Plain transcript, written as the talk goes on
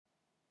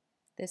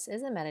This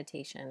is a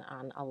meditation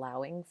on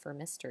allowing for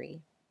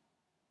mystery.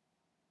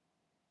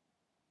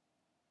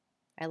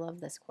 I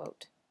love this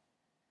quote.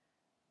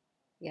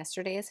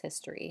 Yesterday is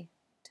history,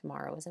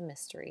 tomorrow is a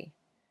mystery,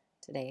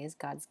 today is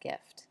God's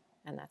gift,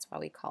 and that's why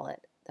we call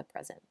it the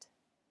present.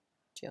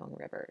 Joan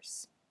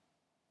Rivers.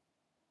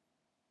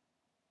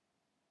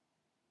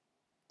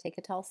 Take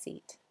a tall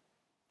seat.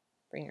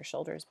 Bring your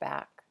shoulders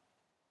back.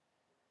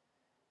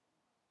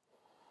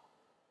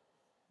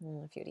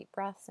 And a few deep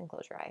breaths and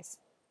close your eyes.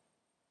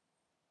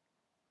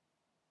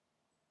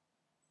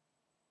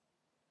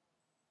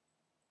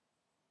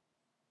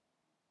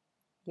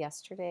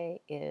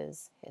 Yesterday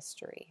is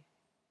history.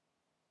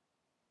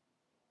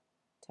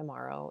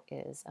 Tomorrow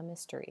is a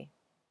mystery.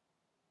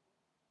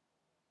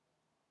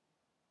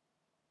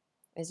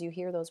 As you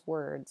hear those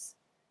words,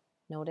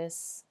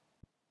 notice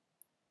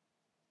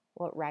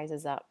what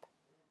rises up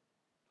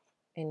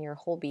in your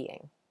whole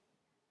being.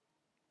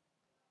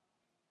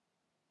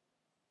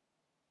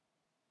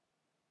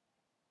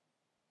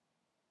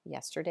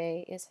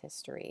 Yesterday is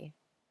history.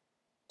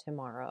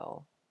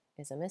 Tomorrow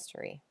is a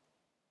mystery.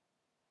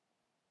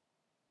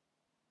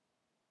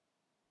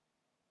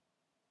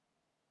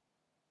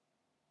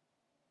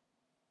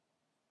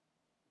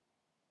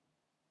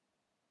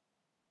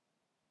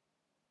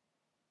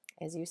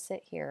 As you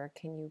sit here,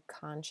 can you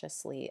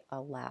consciously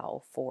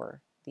allow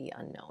for the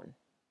unknown?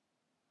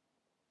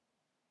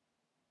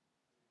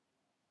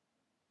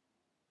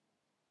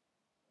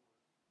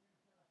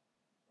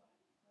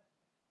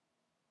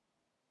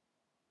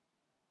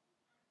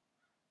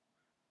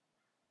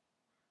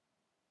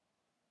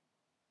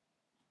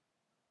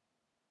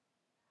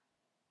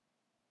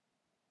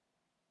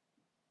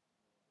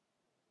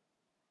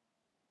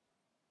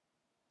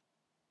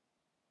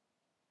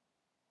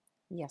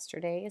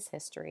 Yesterday is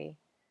history.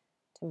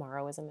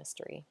 Tomorrow is a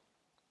mystery.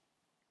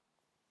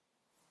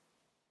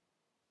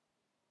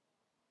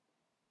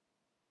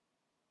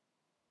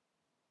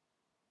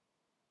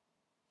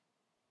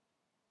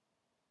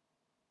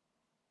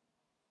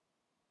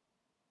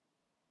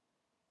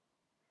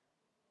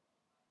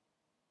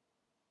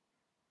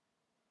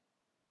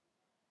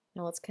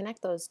 Now let's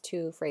connect those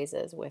two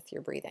phrases with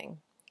your breathing.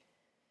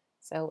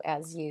 So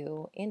as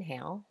you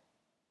inhale,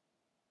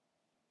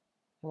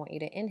 I want you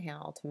to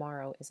inhale,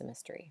 tomorrow is a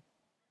mystery.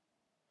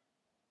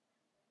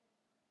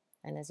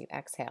 And as you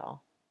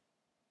exhale,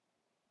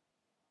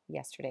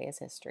 yesterday is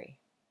history.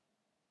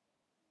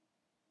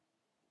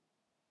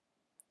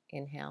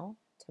 Inhale,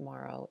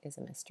 tomorrow is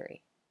a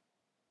mystery.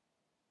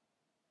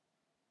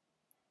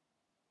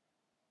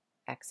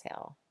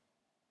 Exhale,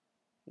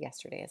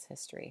 yesterday is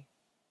history.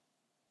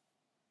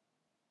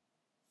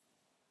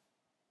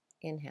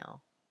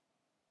 Inhale,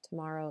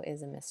 tomorrow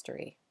is a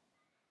mystery.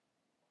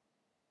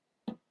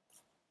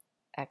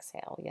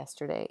 Exhale,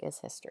 yesterday is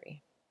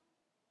history.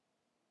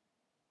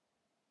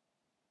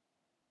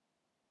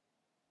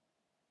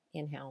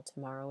 Inhale,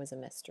 tomorrow is a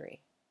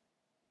mystery.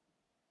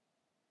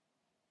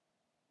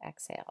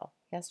 Exhale,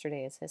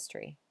 yesterday is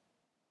history.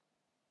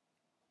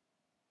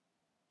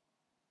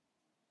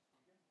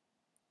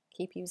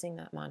 Keep using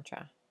that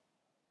mantra.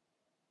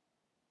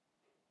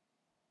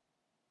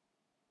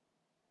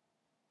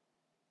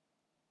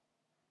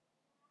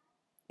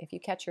 If you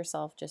catch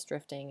yourself just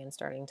drifting and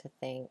starting to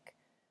think,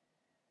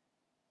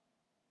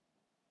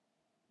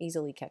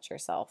 easily catch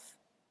yourself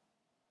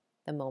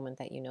the moment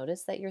that you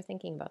notice that you're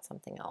thinking about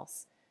something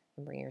else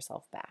and bring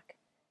yourself back.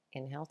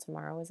 Inhale,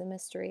 tomorrow is a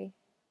mystery.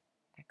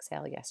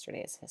 Exhale,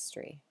 yesterday is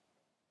history.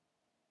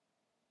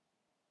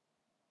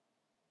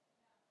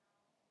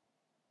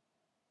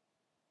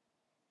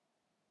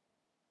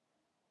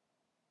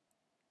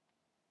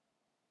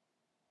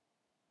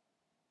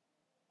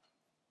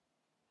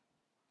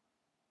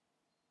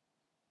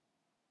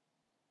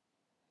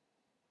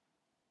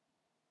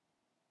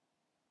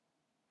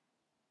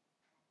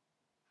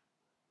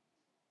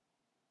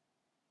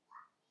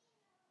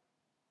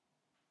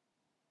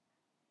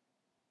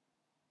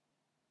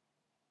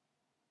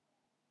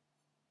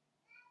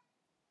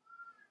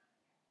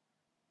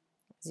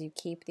 As you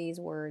keep these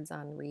words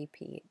on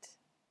repeat,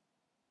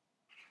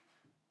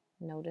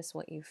 notice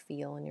what you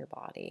feel in your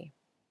body.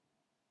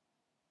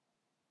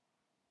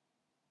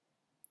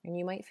 And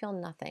you might feel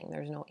nothing.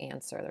 There's no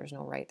answer. There's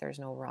no right. There's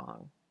no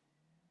wrong.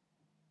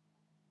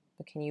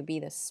 But can you be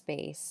the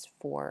space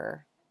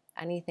for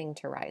anything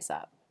to rise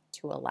up,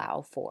 to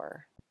allow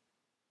for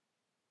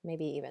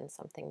maybe even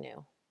something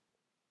new?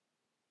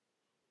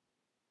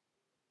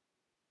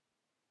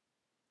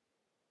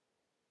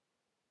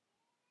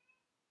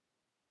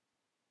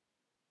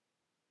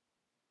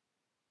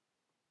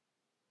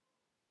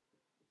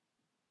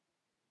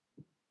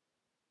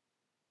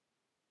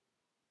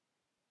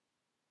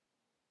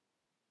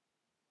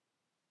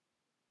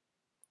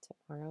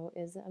 Tomorrow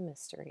is a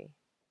mystery.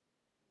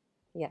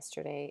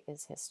 Yesterday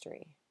is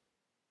history.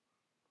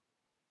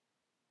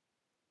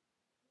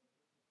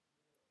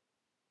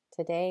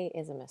 Today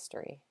is a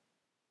mystery.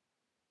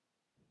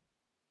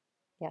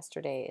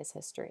 Yesterday is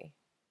history.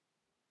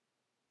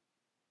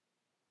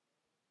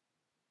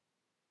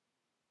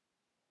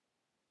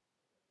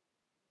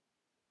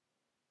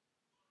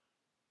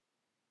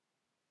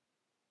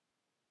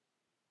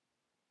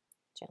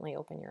 Gently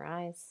open your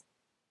eyes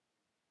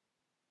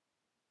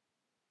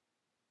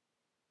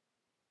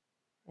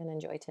and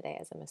enjoy today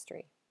as a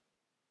mystery.